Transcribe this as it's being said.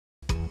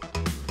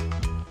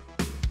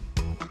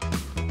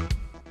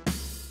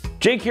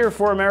Jake here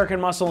for American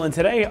Muscle, and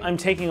today I'm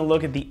taking a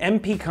look at the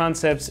MP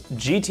Concepts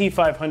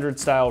GT500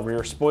 style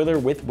rear spoiler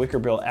with Wicker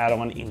Bill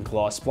Add-On in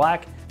gloss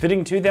black,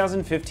 fitting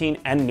 2015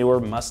 and newer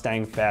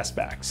Mustang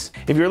fastbacks.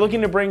 If you're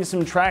looking to bring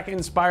some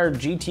track-inspired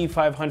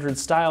GT500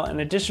 style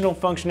and additional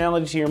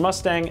functionality to your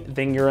Mustang,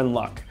 then you're in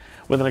luck.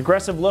 With an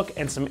aggressive look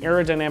and some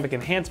aerodynamic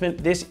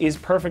enhancement, this is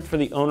perfect for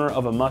the owner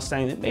of a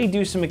Mustang that may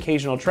do some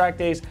occasional track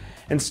days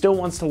and still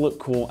wants to look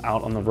cool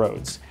out on the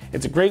roads.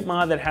 It's a great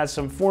mod that has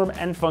some form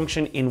and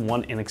function in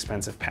one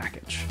inexpensive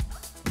package.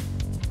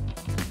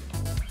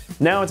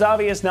 Now, it's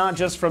obvious not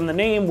just from the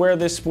name where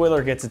this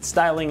spoiler gets its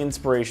styling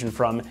inspiration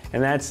from,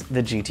 and that's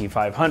the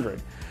GT500.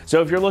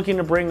 So if you're looking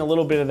to bring a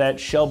little bit of that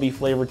Shelby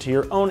flavor to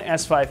your own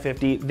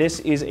S550, this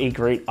is a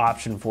great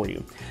option for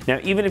you. Now,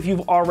 even if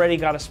you've already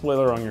got a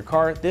spoiler on your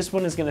car, this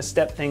one is going to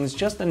step things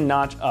just a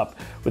notch up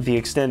with the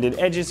extended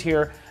edges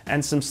here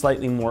and some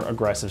slightly more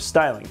aggressive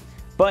styling.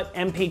 But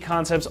MP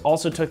Concepts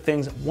also took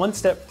things one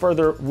step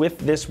further with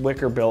this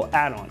Wicker Bill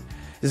add-on.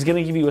 This is going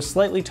to give you a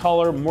slightly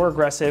taller, more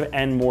aggressive,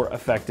 and more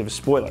effective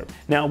spoiler.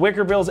 Now,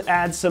 Wicker Bills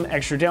adds some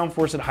extra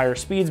downforce at higher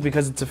speeds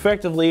because it's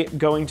effectively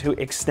going to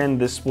extend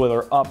this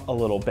spoiler up a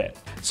little bit.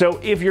 So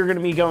if you're going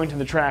to be going to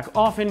the track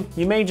often,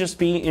 you may just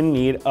be in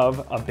need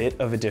of a bit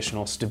of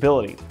additional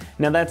stability.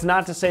 Now, that's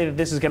not to say that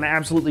this is going to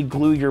absolutely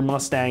glue your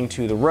Mustang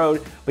to the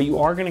road, but you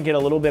are going to get a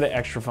little bit of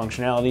extra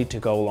functionality to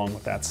go along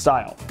with that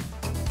style.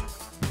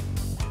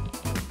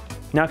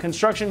 Now,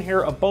 construction here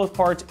of both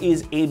parts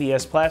is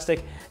ABS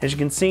plastic. As you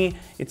can see,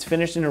 it's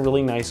finished in a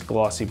really nice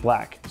glossy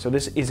black. So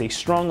this is a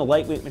strong,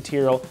 lightweight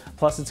material,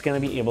 plus it's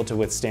going to be able to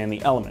withstand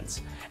the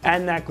elements.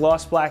 And that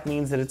gloss black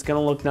means that it's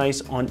going to look nice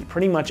on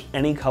pretty much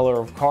any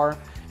color of car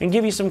and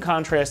give you some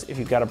contrast if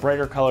you've got a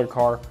brighter colored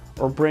car,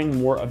 or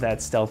bring more of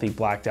that stealthy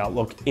blacked out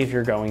look if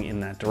you're going in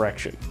that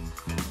direction.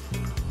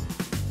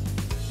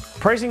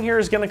 Pricing here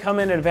is going to come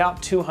in at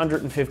about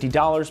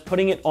 $250,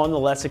 putting it on the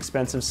less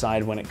expensive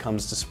side when it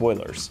comes to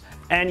spoilers.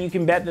 And you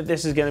can bet that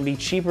this is going to be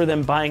cheaper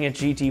than buying a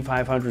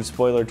GT500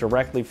 spoiler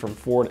directly from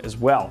Ford as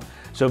well.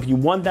 So if you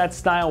want that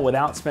style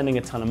without spending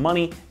a ton of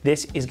money,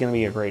 this is going to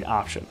be a great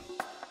option.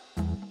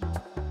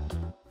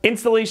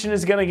 Installation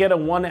is going to get a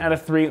 1 out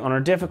of 3 on our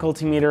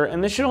difficulty meter,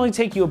 and this should only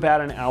take you about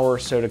an hour or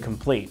so to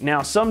complete.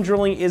 Now, some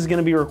drilling is going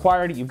to be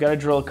required. You've got to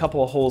drill a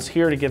couple of holes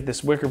here to get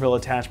this Wicker Bill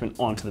attachment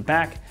onto the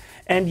back,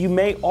 and you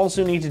may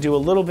also need to do a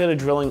little bit of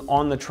drilling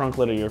on the trunk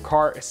lid of your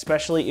car,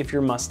 especially if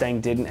your Mustang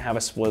didn't have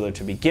a spoiler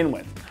to begin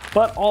with.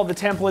 But all the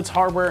templates,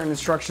 hardware, and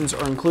instructions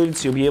are included,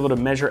 so you'll be able to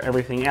measure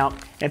everything out.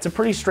 It's a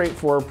pretty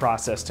straightforward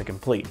process to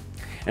complete.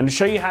 And to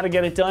show you how to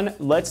get it done,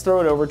 let's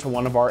throw it over to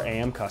one of our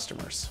AM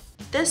customers.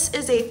 This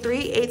is a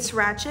 3/8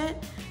 ratchet,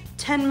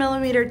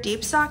 10mm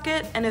deep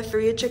socket, and a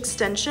 3-inch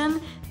extension.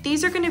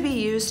 These are going to be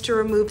used to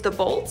remove the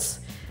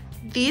bolts.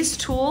 These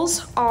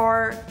tools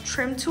are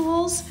trim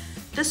tools.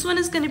 This one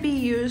is going to be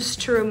used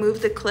to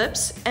remove the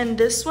clips, and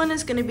this one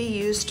is going to be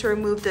used to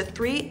remove the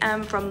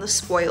 3M from the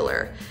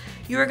spoiler.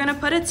 You are going to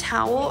put a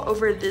towel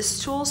over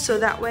this tool so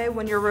that way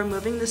when you're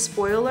removing the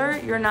spoiler,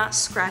 you're not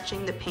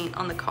scratching the paint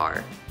on the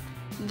car.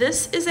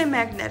 This is a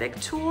magnetic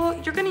tool.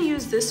 You're going to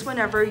use this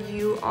whenever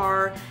you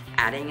are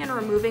adding and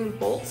removing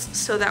bolts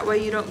so that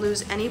way you don't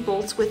lose any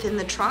bolts within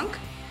the trunk.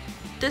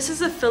 This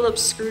is a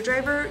Phillips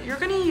screwdriver. You're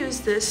going to use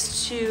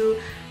this to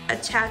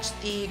attach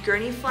the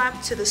gurney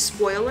flap to the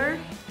spoiler.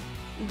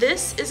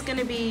 This is going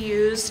to be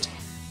used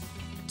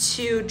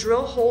to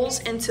drill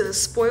holes into the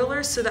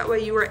spoiler so that way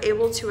you are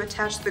able to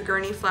attach the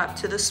gurney flap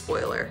to the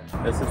spoiler.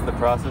 This is the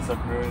process of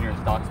removing your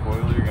stock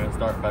spoiler. You're going to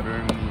start by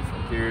removing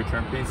these interior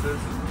trim pieces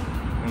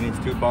and these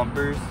two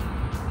bumpers.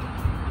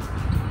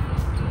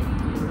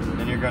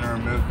 Then you're going to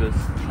remove this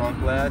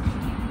trunk latch.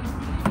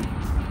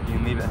 You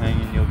can leave it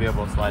hanging, you'll be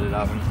able to slide it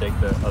out when you take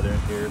the other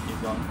interior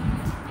piece off.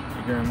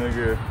 You can remove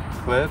your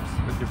clips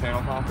with your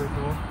panel popper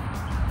tool,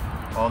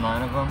 all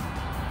 9 of them.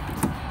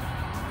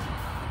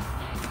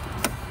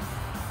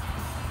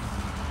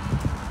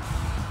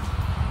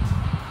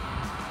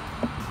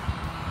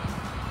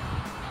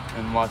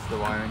 And watch the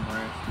wiring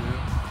harness too.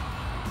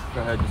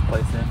 Go ahead, just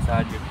place it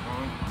inside your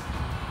trunk.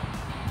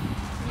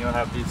 And you'll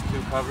have these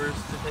 2 covers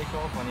to take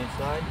off on each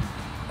side.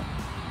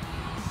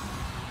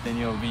 Then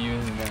you'll be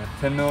using a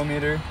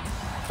 10mm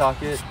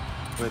socket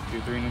with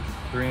your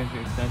 3-inch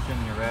extension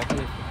and your ratchet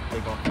to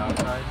take off the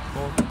outside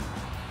bolt.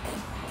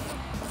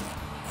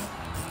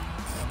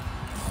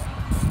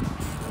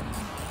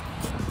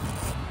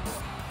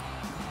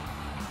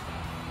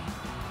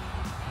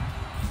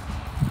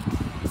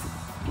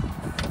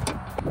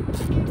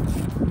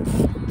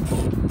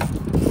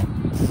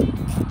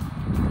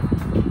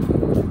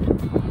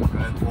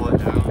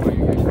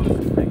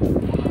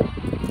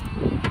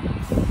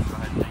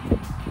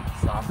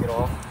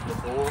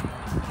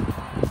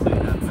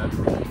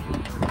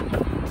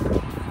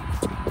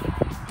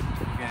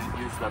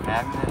 The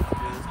magnet to do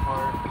this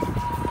part.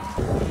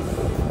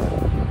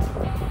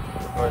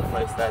 Go ahead and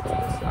place that to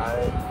the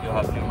side. You'll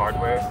have new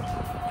hardware.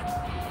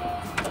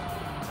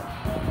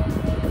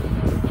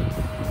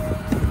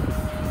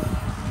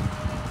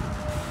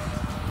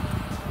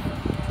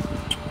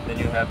 Then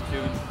you have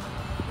 2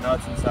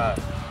 nuts inside.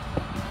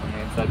 On the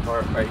inside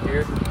part right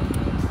here. On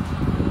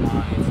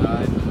the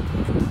inside. Go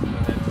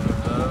ahead and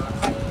move those.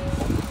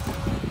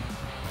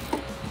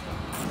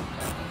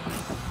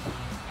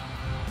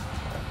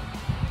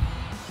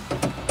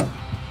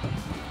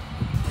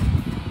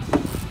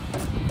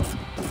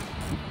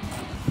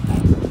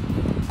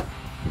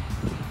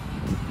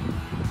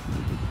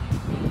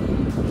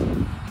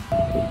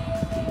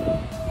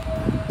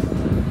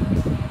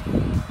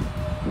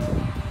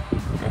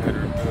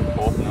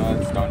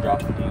 Don't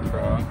drop them in the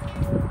trunk.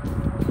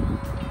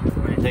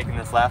 When you're taking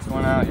this last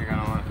one out, you're going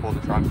to want to pull the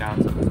trunk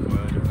down so the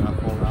spoiler does not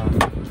pull out.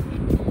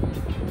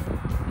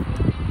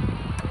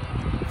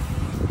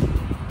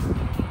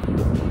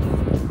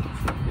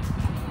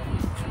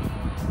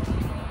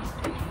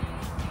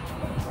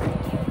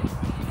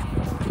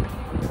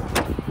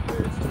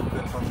 There's a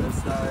clip on this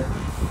side,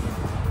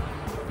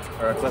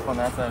 or a clip on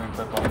that side and a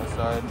clip on this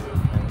side,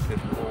 and it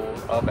should pull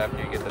up after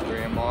you get the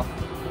 3M off,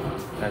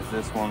 as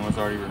this one was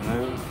already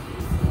removed.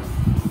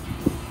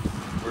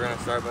 We're going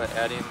to start by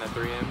adding the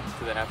 3M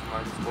to the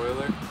aftermarket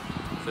spoiler.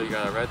 So you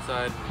got a red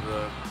side and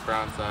the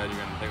brown side. You're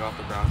going to take off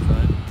the brown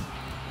side.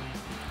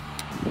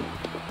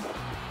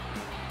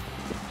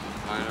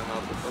 Line them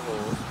up with the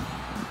holes.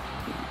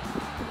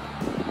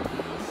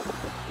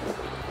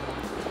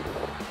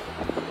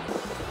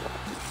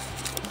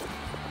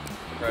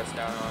 Press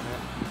down on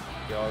it.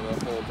 Get all the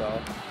holes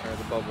out, or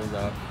the bubbles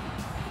out.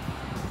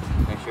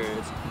 Make sure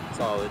it's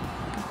solid.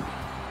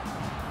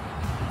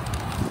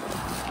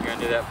 You're going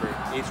to do that for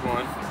each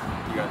one.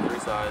 You got 3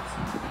 sides.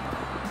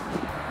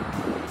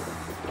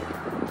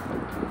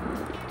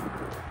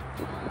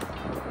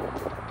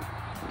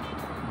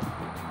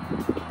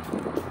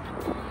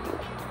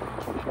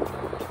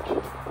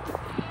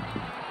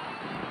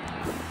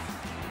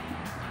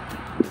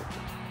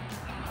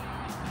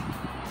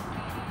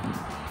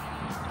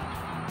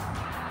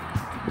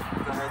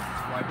 Go ahead,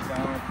 just wipe it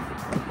down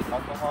with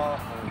alcohol or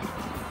make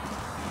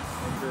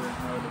sure there's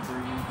no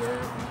debris,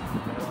 dirt,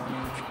 and on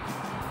it.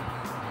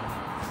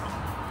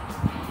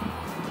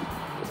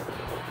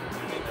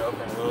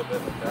 Open a little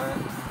bit with that.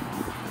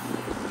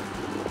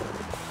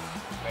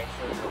 Make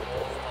sure your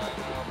holes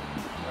line up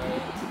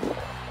right.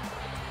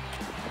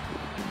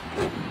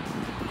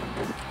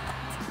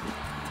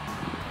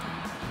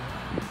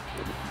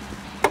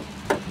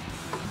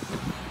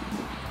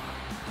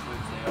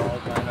 Once they all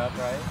line up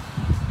right,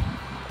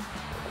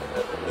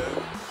 then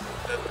remove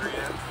the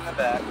 3Ms in the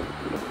back.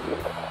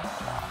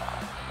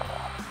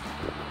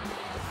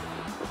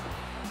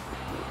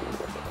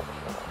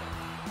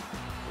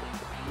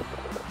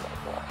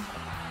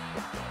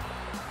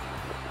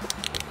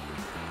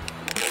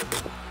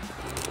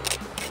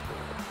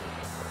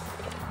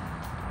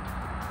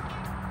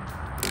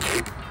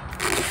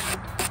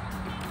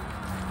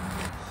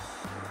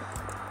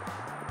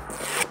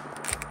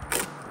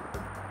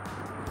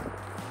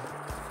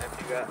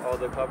 Got all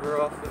the cover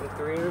off for the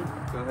 3M.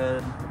 Go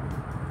ahead.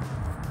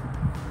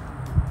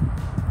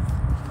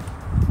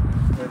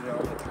 Put it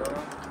on the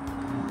trunk.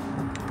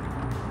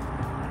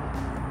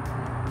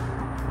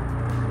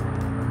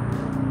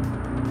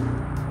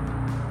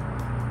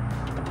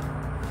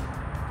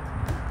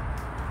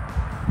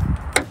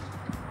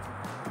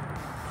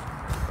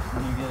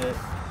 When you get it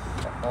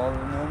all of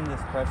them,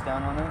 just press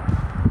down on it.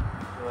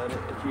 Let it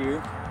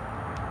adhere.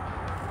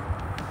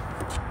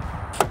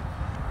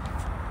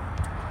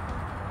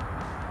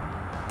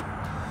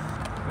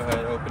 Go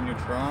ahead, open your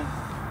trunk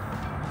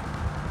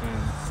and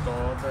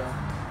install the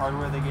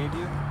hardware they gave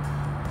you.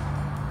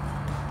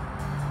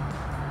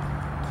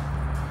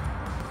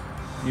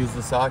 Use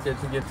the socket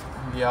to get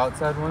the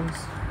outside ones,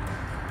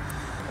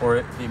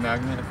 or the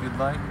magnet if you'd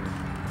like.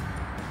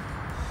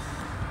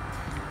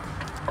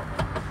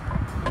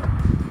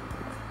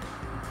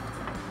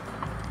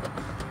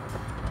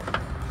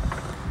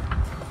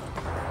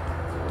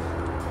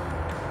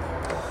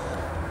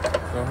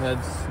 Go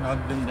ahead,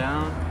 snug them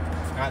down.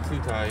 Not too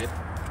tight.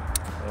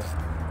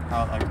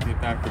 How like the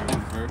factory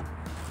ones work.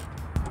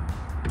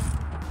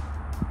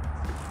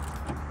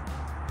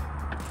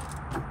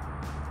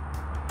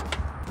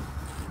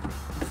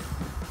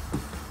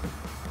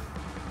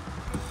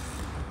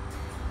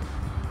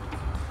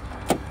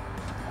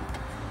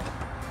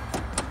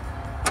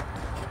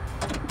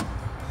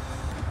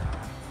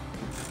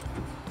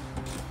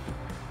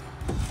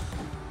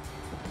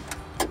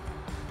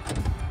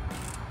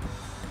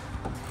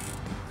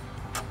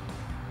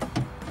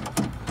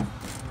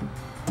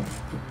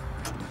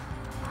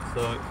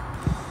 So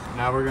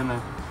now we're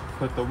gonna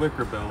put the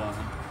Wicker Bill on.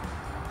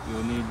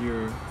 You'll need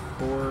your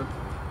 4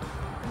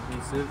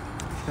 adhesive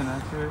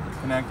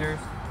connectors,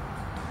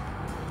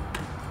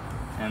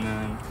 and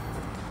then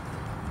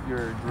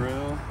your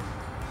drill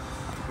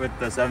with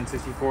the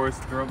 7/64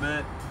 drill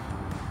bit,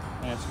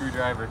 and a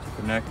screwdriver to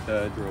connect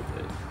the drill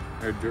bit,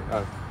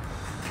 or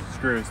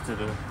screws to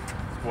the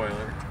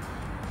spoiler.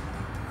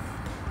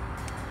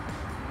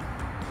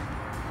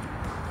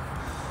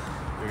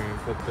 You're gonna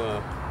put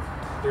the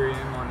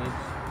 3M on each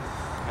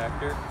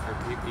connector, or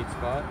each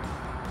spot.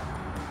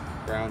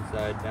 Brown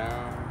side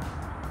down.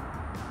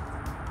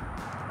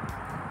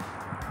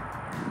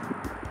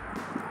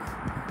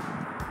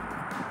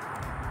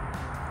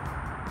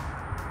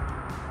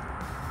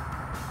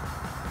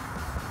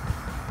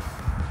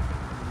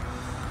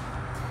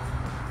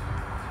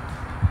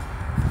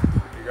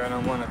 You're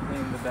going to want to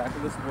clean the back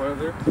of the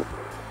spoiler,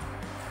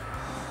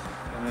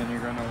 and then you're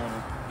going to want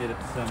to get it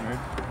centered.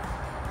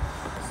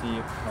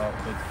 See how it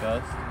fits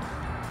best.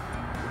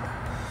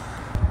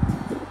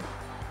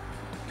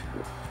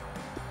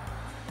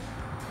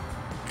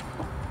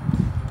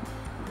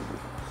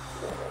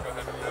 Go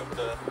ahead and remove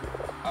the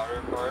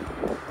outer part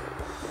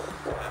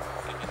so that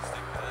it can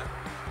stick to the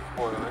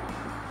spoiler.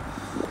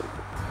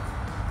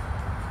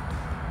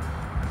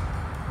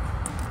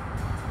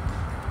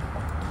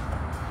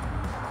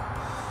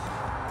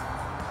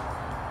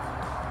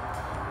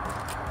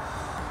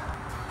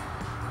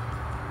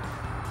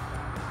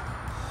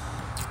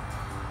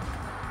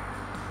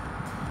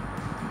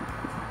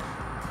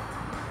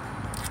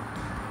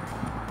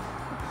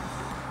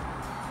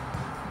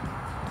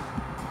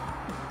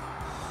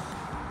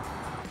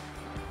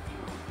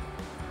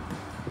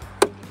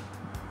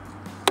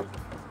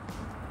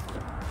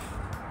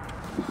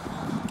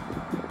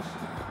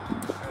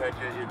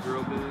 Get your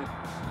drill bit.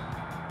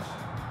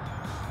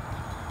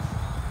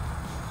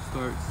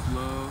 Start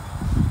slow.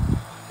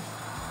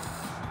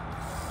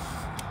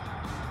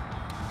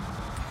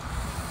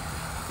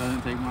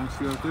 Doesn't take much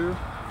to go through.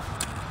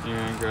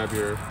 And grab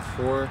your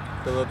 4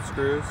 Phillips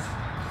screws.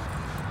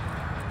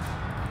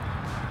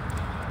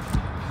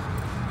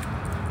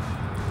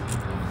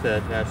 To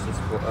attach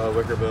the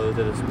wicker bill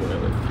to the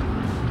spoiler.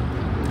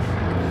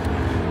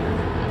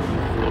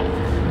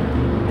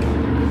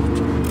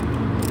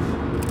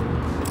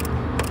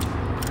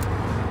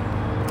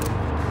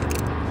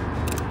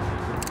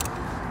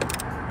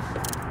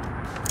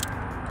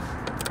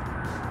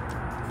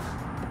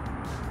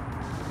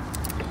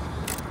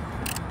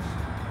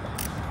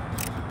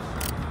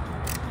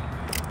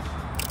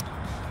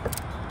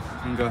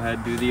 And go ahead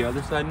and do the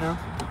other side now.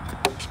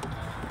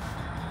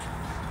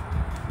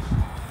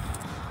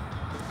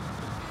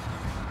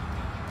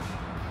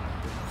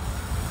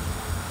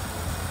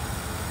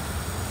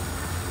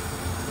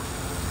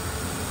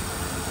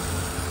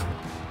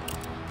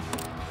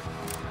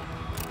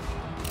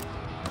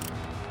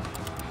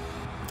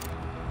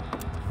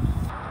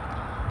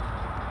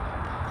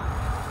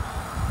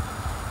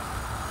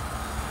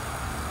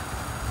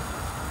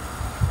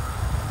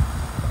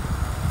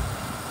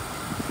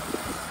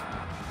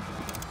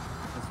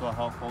 Will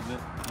help hold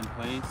it in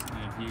place and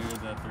adhere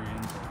the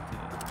 3-inch bolt to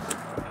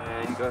it.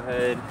 And go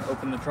ahead,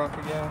 open the trunk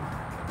again.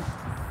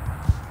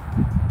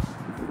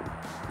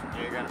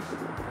 And you're gonna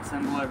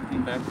assemble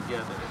everything back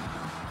together.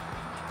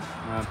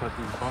 I'm gonna put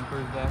these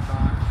bumpers back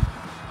on,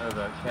 or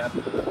the cap to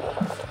the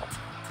bolts.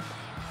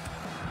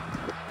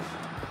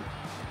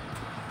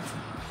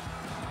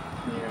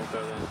 And you're gonna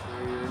throw the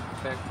interior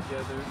back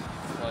together,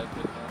 slide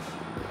it down.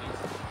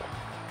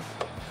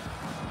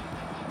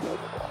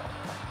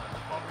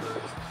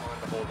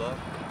 Hold up.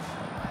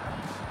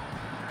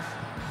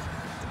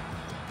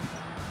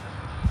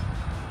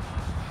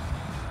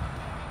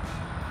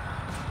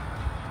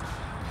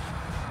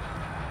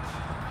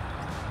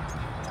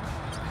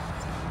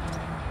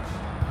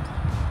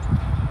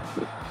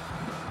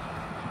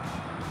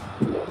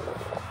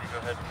 You go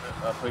ahead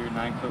and put your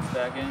 9 clips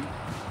back in.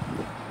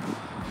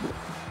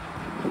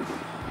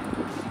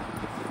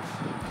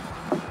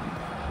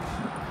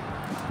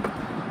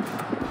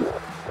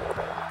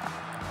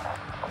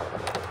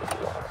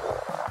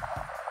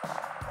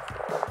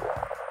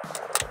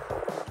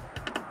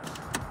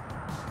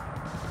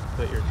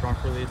 Put your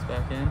trunk release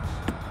back in.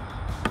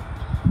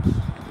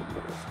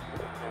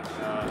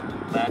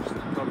 And latch the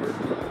cover.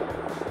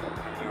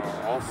 And you are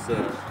all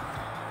set.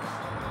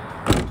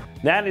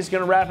 That is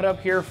going to wrap it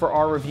up here for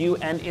our review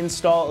and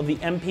install of the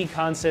MP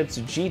Concepts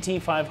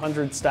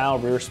GT500 style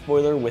rear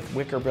spoiler with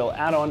Wicker Bill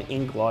Add-On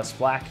in gloss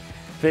black,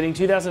 fitting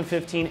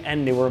 2015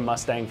 and newer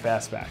Mustang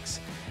fastbacks.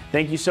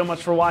 Thank you so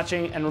much for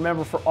watching, and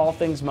remember, for all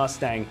things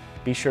Mustang,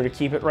 be sure to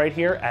keep it right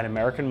here at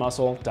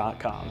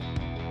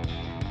AmericanMuscle.com.